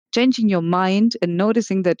changing your mind and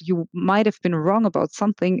noticing that you might have been wrong about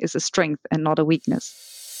something is a strength and not a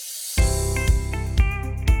weakness.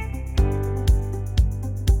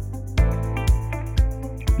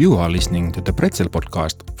 You are listening to the Pretzel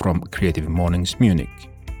podcast from Creative Mornings Munich.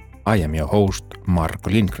 I am your host, Marko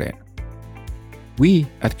Lindgren. We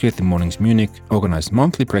at Creative Mornings Munich organize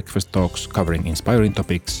monthly breakfast talks covering inspiring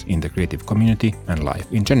topics in the creative community and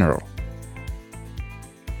life in general.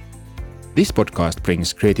 This podcast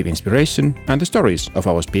brings creative inspiration and the stories of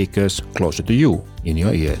our speakers closer to you in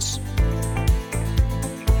your ears.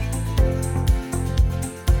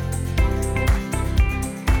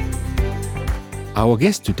 Our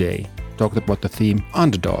guest today talked about the theme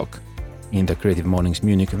Underdog in the Creative Mornings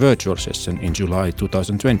Munich virtual session in July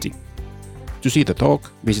 2020. To see the talk,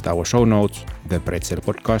 visit our show notes,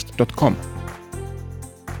 thepretzelpodcast.com.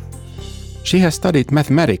 She has studied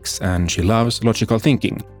mathematics and she loves logical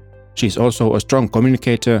thinking. She's also a strong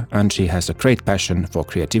communicator and she has a great passion for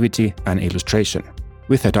creativity and illustration.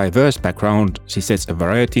 With her diverse background, she sets a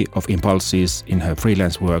variety of impulses in her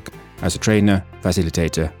freelance work as a trainer,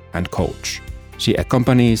 facilitator, and coach. She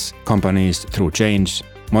accompanies companies through change,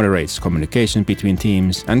 moderates communication between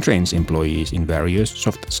teams, and trains employees in various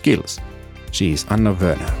soft skills. She is Anna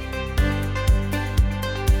Wörner.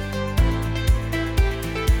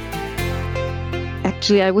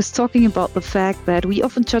 Actually, I was talking about the fact that we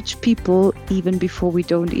often judge people even before we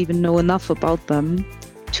don't even know enough about them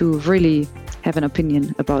to really have an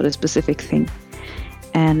opinion about a specific thing.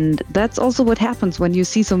 And that's also what happens when you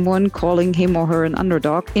see someone calling him or her an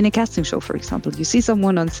underdog in a casting show, for example. You see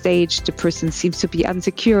someone on stage, the person seems to be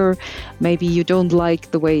insecure. Maybe you don't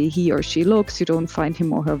like the way he or she looks. You don't find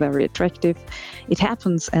him or her very attractive. It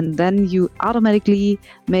happens. And then you automatically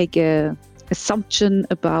make an assumption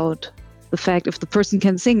about the fact if the person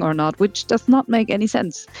can sing or not, which does not make any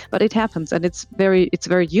sense. But it happens. And it's very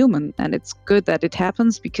human. And it's good that it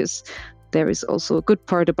happens because there is also a good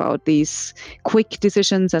part about these quick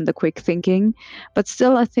decisions and the quick thinking. But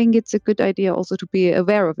still, I think it's a good idea also to be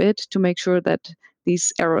aware of it, to make sure that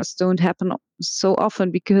these errors don't happen so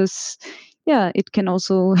often, because, it can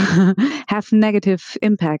also have negative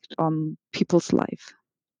impact on people's life.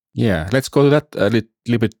 Yeah, let's go to that a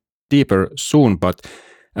little bit deeper soon. But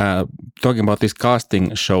talking about these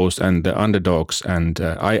casting shows and the underdogs, and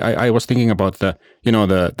I was thinking about the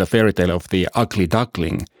fairy tale of the ugly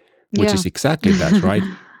duckling, which is exactly that, right?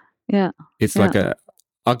 It's like a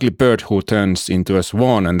ugly bird who turns into a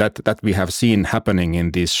swan, and that we have seen happening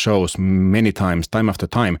in these shows many times, time after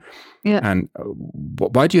time. And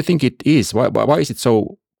why do you think it is? Why is it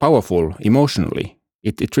so powerful emotionally?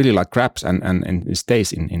 It really like grabs and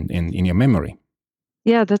stays in your memory.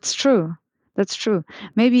 Yeah, that's true. That's true.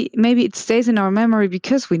 Maybe it stays in our memory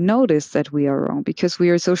because we notice that we are wrong, because we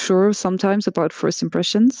are so sure sometimes about first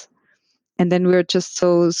impressions. And then we're just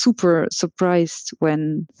so super surprised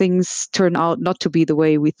when things turn out not to be the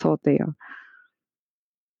way we thought they are.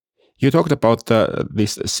 You talked about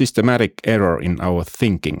this systematic error in our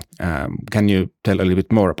thinking. Can you tell a little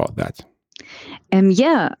bit more about that?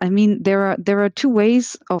 I mean, there are two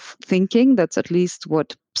ways of thinking. That's at least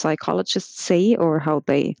what psychologists say, or how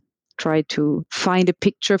they try to find a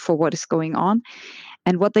picture for what is going on.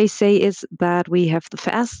 And what they say is that we have the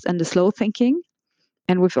fast and the slow thinking.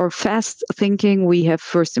 And with our fast thinking, we have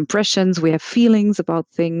first impressions, we have feelings about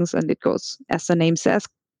things, and it goes, as the name says,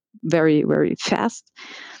 very, very fast.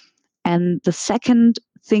 And the second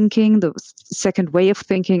thinking, the second way of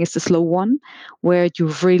thinking is the slow one, where you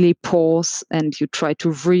really pause and you try to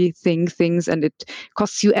rethink things, and it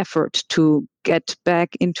costs you effort to get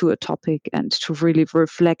back into a topic and to really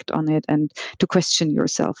reflect on it and to question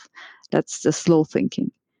yourself. That's the slow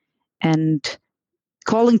thinking. And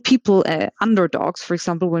calling people underdogs, for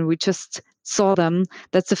example, when we just saw them,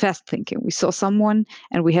 that's the fast thinking. We saw someone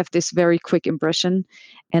and we have this very quick impression,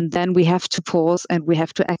 and then we have to pause and we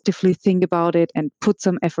have to actively think about it and put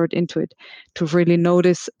some effort into it to really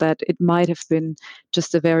notice that it might have been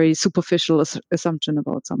just a very superficial assumption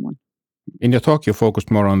about someone. In your talk, you focused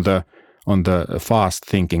more on the fast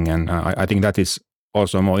thinking, and I think that is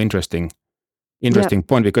also a more interesting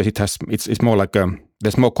point, because it's more like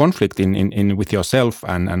there's more conflict in with yourself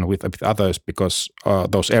and with others, because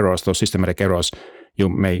those systematic errors you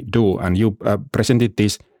may do, and you presented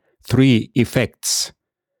these 3 effects.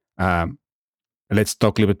 Let's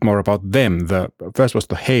talk a little bit more about them. The first was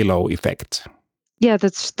the halo effect. Yeah,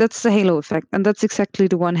 that's the halo effect. And that's exactly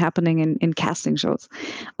the one happening in casting shows,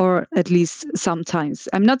 or at least sometimes.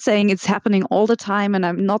 I'm not saying it's happening all the time, and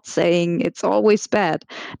I'm not saying it's always bad.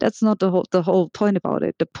 That's not the whole point about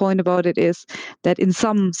it. The point about it is that in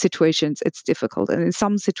some situations it's difficult, and in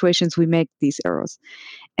some situations we make these errors.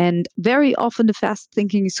 And very often the fast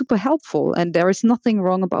thinking is super helpful and there is nothing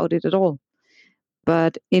wrong about it at all.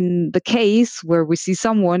 But in the case where we see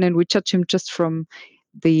someone and we judge him just from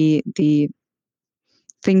the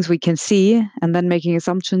things we can see and then making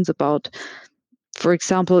assumptions about, for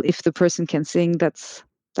example, if the person can sing, that's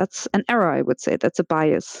an error, I would say. That's a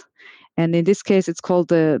bias. And in this case, it's called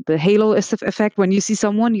the halo effect. When you see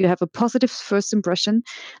someone, you have a positive first impression,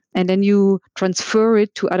 and then you transfer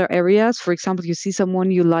it to other areas. For example, you see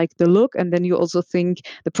someone, you like the look, and then you also think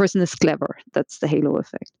the person is clever. That's the halo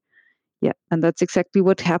effect. Yeah, and that's exactly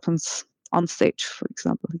what happens on stage, for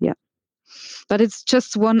example. Yeah. But it's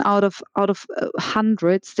just one out of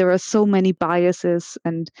hundreds. There are so many biases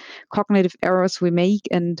and cognitive errors we make,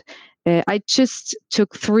 and I just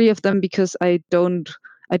took 3 of them because I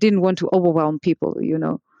didn't want to overwhelm people,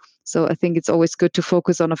 So I think it's always good to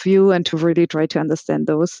focus on a few and to really try to understand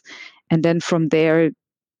those, and then from there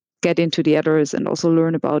get into the others and also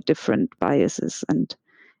learn about different biases and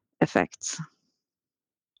effects.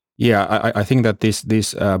 Yeah, I think that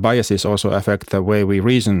these biases also affect the way we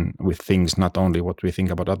reason with things, not only what we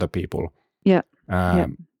think about other people. Yeah. Yeah.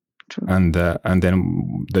 True. And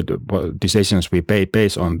then the decisions we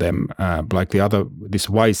base on them, like this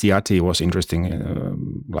YCAT was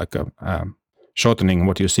interesting, like shortening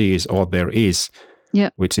what you see is all there is,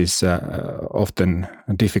 which is often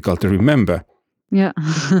difficult to remember. Yeah.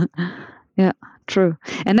 Yeah, true.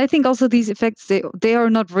 And I think also these effects, they are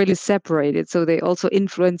not really separated. So they also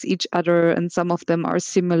influence each other, and some of them are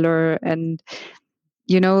similar. And,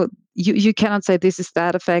 you cannot say this is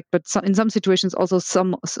that effect, but in some situations also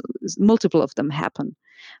multiple of them happen.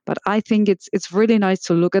 But I think it's really nice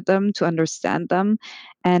to look at them, to understand them.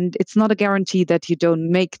 And it's not a guarantee that you don't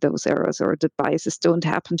make those errors or the biases don't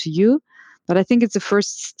happen to you. But I think it's a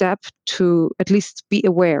first step to at least be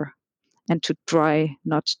aware and to try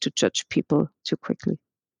not to judge people too quickly.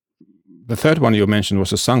 The third one you mentioned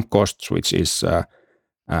was a sunk cost, which is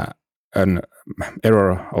an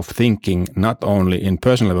error of thinking, not only in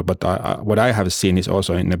personal level, but what I have seen is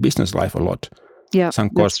also in the business life a lot. Yeah,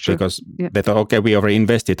 sunk cost because they thought, okay, we already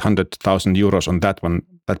invested 100,000 euros on that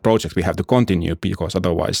project. We have to continue because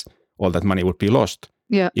otherwise all that money would be lost.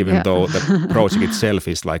 Even though the project itself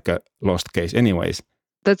is like a lost case anyways.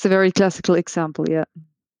 That's a very classical example, yeah.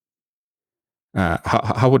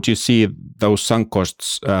 How would you see those sunk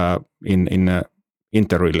costs in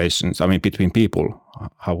interrelations? I mean, between people,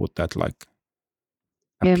 how would that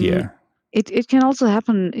appear? It can also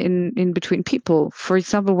happen in between people. For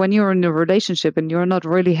example, when you're in a relationship and you're not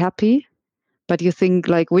really happy, but you think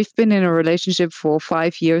like, we've been in a relationship for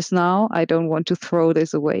 5 years now, I don't want to throw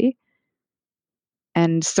this away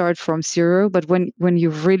and start from zero. But when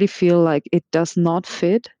you really feel like it does not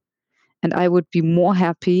fit, and I would be more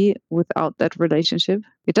happy without that relationship.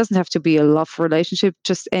 It doesn't have to be a love relationship,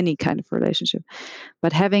 just any kind of relationship.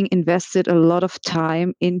 But having invested a lot of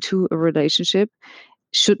time into a relationship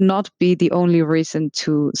should not be the only reason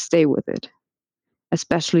to stay with it,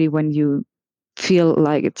 especially when you feel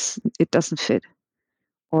like it doesn't fit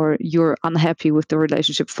or you're unhappy with the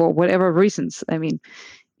relationship for whatever reasons. I mean,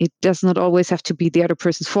 it does not always have to be the other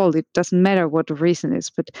person's fault. It doesn't matter what the reason is,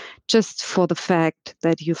 but just for the fact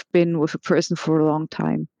that you've been with a person for a long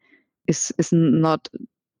time is not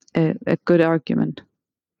a good argument.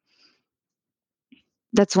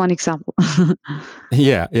 That's one example.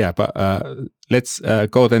 Yeah. But let's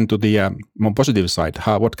go then to the more positive side.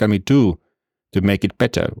 What can we do to make it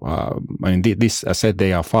better? I mean, this, as I said,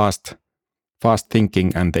 they are fast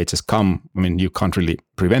thinking and they just come. I mean, you can't really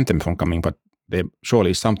prevent them from coming, but there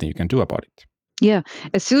surely is something you can do about it. Yeah.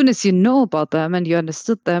 As soon as you know about them and you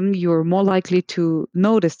understood them, you're more likely to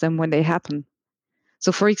notice them when they happen.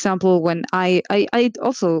 So, for example, when I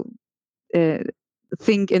also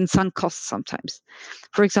think in sunk costs sometimes.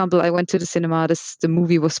 For example, I went to the cinema, the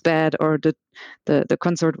movie was bad, or the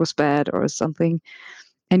concert was bad or something.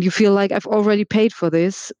 And you feel like, I've already paid for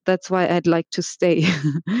this. That's why I'd like to stay.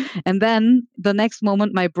 And then the next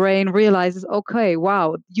moment, my brain realizes, okay,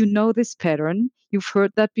 wow, you know this pattern. You've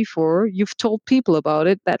heard that before. You've told people about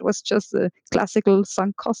it. That was just a classical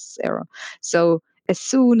sunk costs error. So as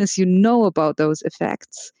soon as you know about those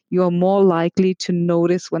effects, you are more likely to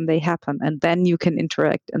notice when they happen. And then you can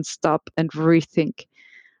interact and stop and rethink.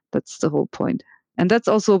 That's the whole point. And that's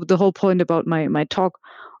also the whole point about my talk,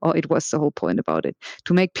 or it was the whole point about it,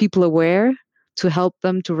 to make people aware, to help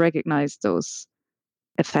them to recognize those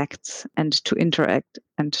effects and to interact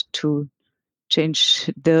and to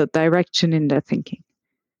change the direction in their thinking.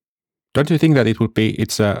 Don't you think that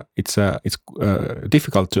it's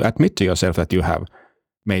difficult to admit to yourself that you have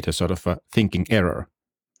made a sort of a thinking error?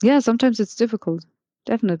 Yeah, sometimes it's difficult.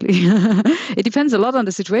 definitely. It depends a lot on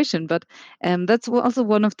the situation, but that's also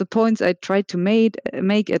one of the points I tried to make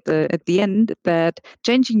at the end, that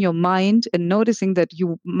changing your mind and noticing that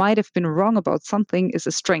you might have been wrong about something is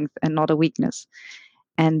a strength and not a weakness.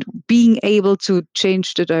 And being able to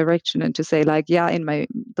change the direction and to say, like, yeah, in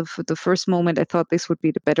the first moment I thought this would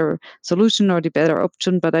be the better solution or the better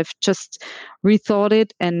option, but I've just rethought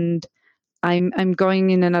it and I'm going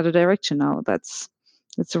in another direction now. That's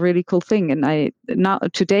a really cool thing. And I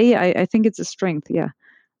think it's a strength, yeah.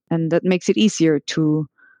 And that makes it easier to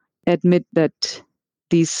admit that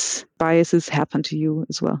these biases happen to you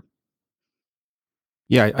as well.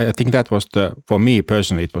 Yeah, I think that was for me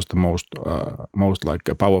personally, it was the most like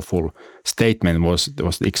a powerful statement was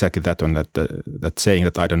exactly that one, that saying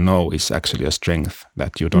that I don't know is actually a strength,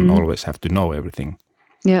 that you don't always have to know everything.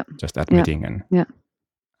 Yeah. Just admitting yeah.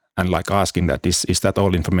 and like asking that is that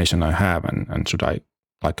all information I have, and should I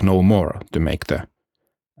like know more to make the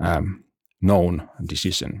known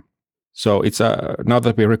decision. So it's now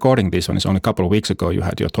that we're recording this one, it's only a couple of weeks ago you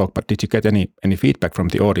had your talk, but did you get any feedback from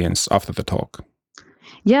the audience after the talk?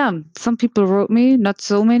 Yeah, some people wrote me, not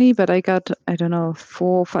so many, but I got, I don't know,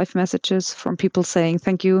 4 or 5 messages from people saying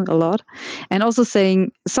thank you a lot. And also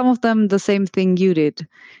saying, some of them the same thing you did.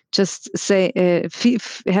 Just say,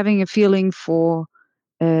 having a feeling for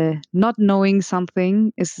not knowing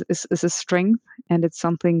something is a strength, and it's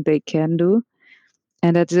something they can do.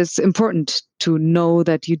 And that it's important to know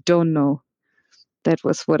that you don't know. That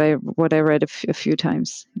was what I read a few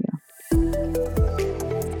times. Yeah.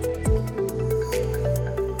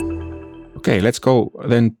 Okay, let's go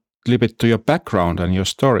then a little bit to your background and your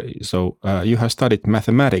story. So you have studied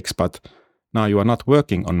mathematics, but now you are not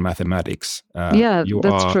working on mathematics. Yeah,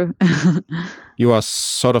 that's true. You are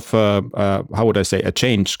sort of, how would I say, a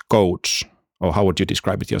change coach, or how would you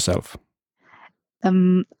describe it yourself?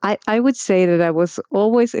 I would say that I was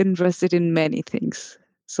always interested in many things.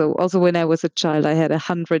 So also when I was a child, I had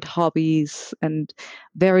 100 hobbies and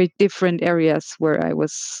very different areas where I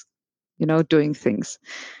was, doing things.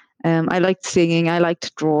 I liked singing, I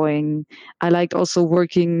liked drawing, I liked also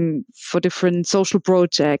working for different social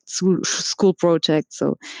projects, school projects.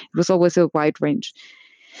 So it was always a wide range.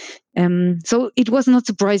 So it was not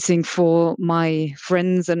surprising for my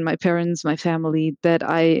friends and my parents, my family, that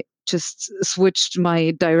I just switched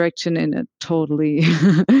my direction in a totally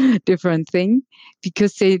different thing,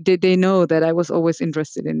 because they know that I was always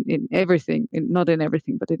interested in everything, not in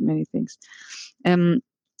everything, but in many things.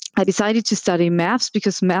 I decided to study maths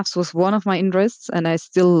because maths was one of my interests, and I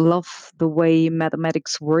still love the way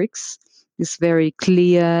mathematics works, this very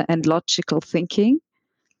clear and logical thinking.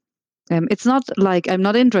 It's not like I'm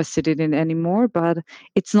not interested in it anymore, but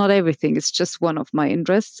it's not everything. It's just one of my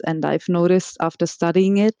interests. And I've noticed after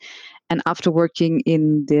studying it and after working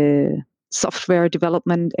in the software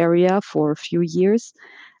development area for a few years,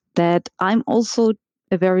 that I'm also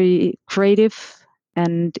a very creative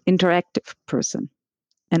and interactive person.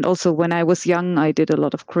 And also when I was young, I did a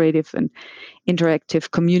lot of creative and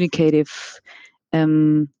interactive, communicative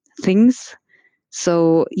things.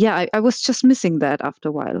 So yeah, I was just missing that after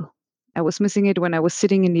a while. I was missing it when I was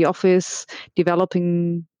sitting in the office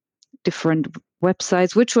developing different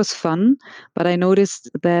websites, which was fun. But I noticed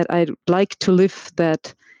that I'd like to live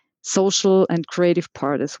that social and creative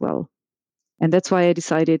part as well. And that's why I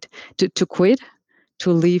decided to quit,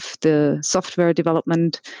 to leave the software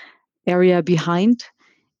development area behind.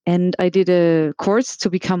 And I did a course to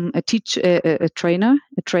become a trainer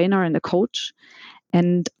and a coach.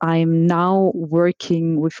 And I'm now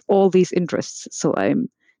working with all these interests. So I'm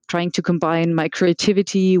trying to combine my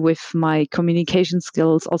creativity with my communication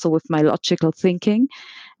skills, also with my logical thinking.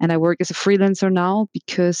 And I work as a freelancer now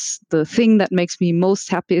because the thing that makes me most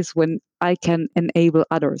happy is when I can enable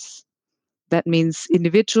others. That means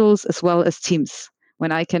individuals as well as teams,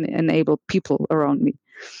 when I can enable people around me.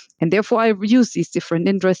 And therefore, I use these different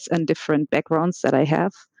interests and different backgrounds that I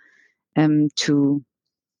have to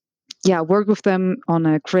work with them in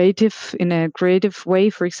a creative way,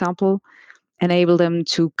 for example, enable them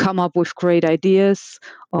to come up with great ideas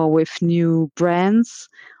or with new brands.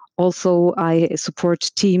 Also, I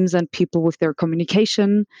support teams and people with their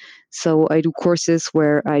communication. So I do courses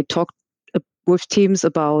where I talk with teams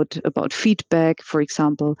about feedback, for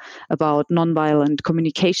example, about nonviolent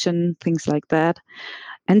communication, things like that.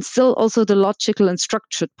 And still also the logical and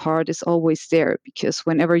structured part is always there, because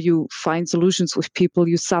whenever you find solutions with people,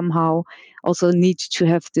 you somehow also need to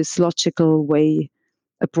have this logical way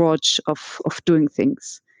approach of doing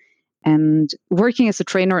things. And working as a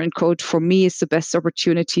trainer and coach for me is the best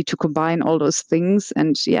opportunity to combine all those things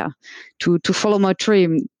and to follow my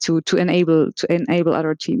dream to enable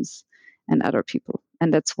other teams and other people.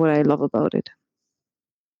 And that's what I love about it.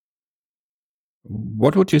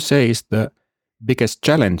 What would you say is the biggest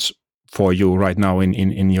challenge for you right now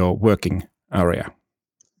in your working area?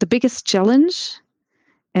 The biggest challenge,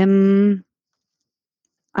 I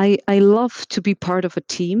love to be part of a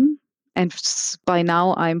team, and by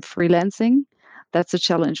now I'm freelancing. That's a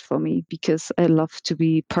challenge for me because I love to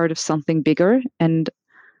be part of something bigger, and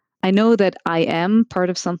I know that I am part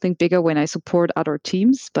of something bigger when I support other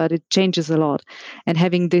teams, but it changes a lot. And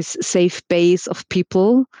having this safe base of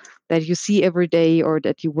people that you see every day or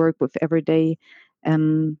that you work with every day,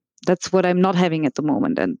 that's what I'm not having at the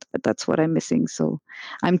moment, and that's what I'm missing. So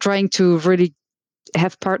I'm trying to really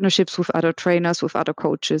have partnerships with other trainers, with other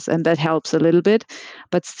coaches, and that helps a little bit.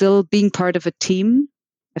 But still, being part of a team,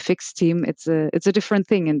 a fixed team, it's a different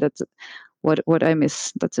thing, and that's what I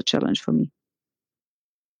miss. That's a challenge for me.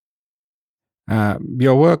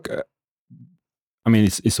 Your work, I mean,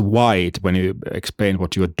 it's wide. When you explain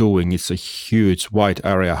what you're doing, it's a huge, wide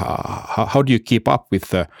area. How do you keep up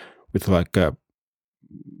with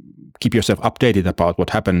keep yourself updated about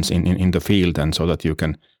what happens in the field, and so that you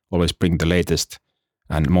can always bring the latest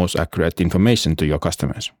and most accurate information to your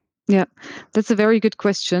customers? Yeah, that's a very good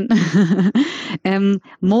question.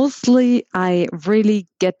 Mostly, I really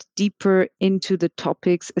get deeper into the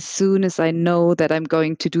topics as soon as I know that I'm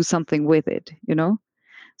going to do something with it,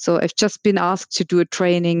 So I've just been asked to do a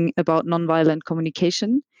training about nonviolent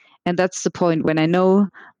communication. And that's the point when I know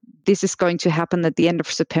this is going to happen at the end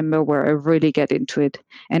of September, where I really get into it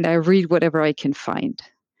and I read whatever I can find.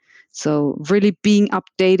 So really being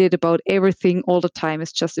updated about everything all the time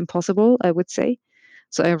is just impossible, I would say.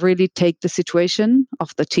 So I really take the situation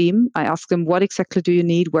of the team. I ask them, what exactly do you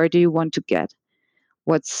need? Where do you want to get?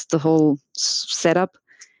 What's the whole setup?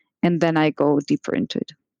 And then I go deeper into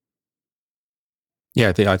it.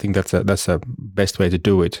 Yeah, I think that's a best way to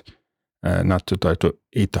do it. Not to try to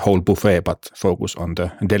eat the whole buffet, but focus on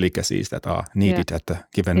the delicacies that are needed at the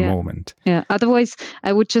given moment. Yeah. Otherwise,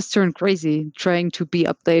 I would just turn crazy trying to be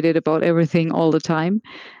updated about everything all the time.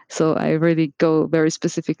 So I really go very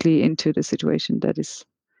specifically into the situation that is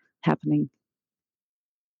happening.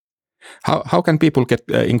 How can people get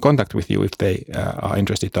in contact with you if they are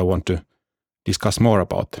interested or want to discuss more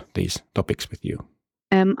about these topics with you?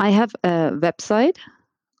 I have a website,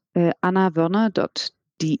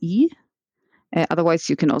 annawörner.de. Otherwise,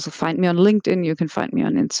 you can also find me on LinkedIn. You can find me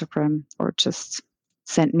on Instagram, or just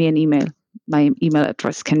send me an email. My email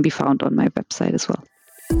address can be found on my website as well.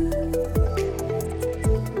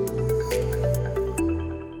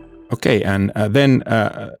 Okay, and then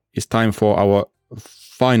it's time for our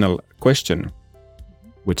final question,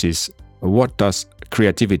 which is, what does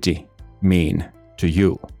creativity mean to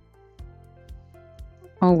you?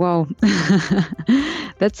 Oh, wow.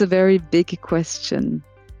 That's a very big question.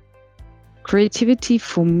 Creativity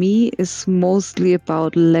for me is mostly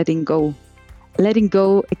about letting go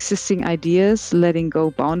existing ideas, letting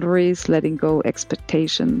go boundaries, letting go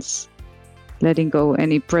expectations, letting go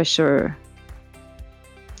any pressure,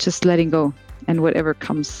 just letting go, and whatever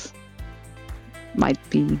comes might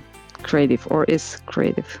be creative or is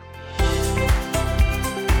creative.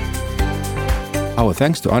 Our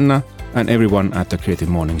thanks to Anna and everyone at the Creative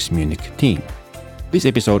Mornings Munich team. This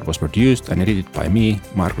episode was produced and edited by me,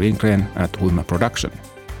 Mark Lindgren, at Huima Production.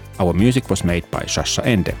 Our music was made by Sasha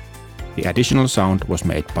Ende. The additional sound was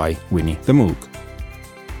made by Winnie the Moog.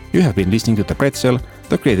 You have been listening to the Pretzel,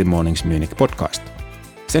 the Creative Mornings Munich podcast.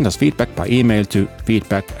 Send us feedback by email to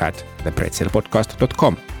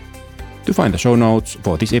feedback@thepretzelpodcast.com. To find the show notes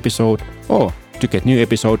for this episode or to get new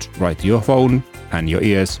episodes right to your phone and your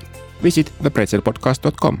ears, visit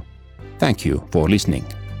thepretzelpodcast.com. Thank you for listening.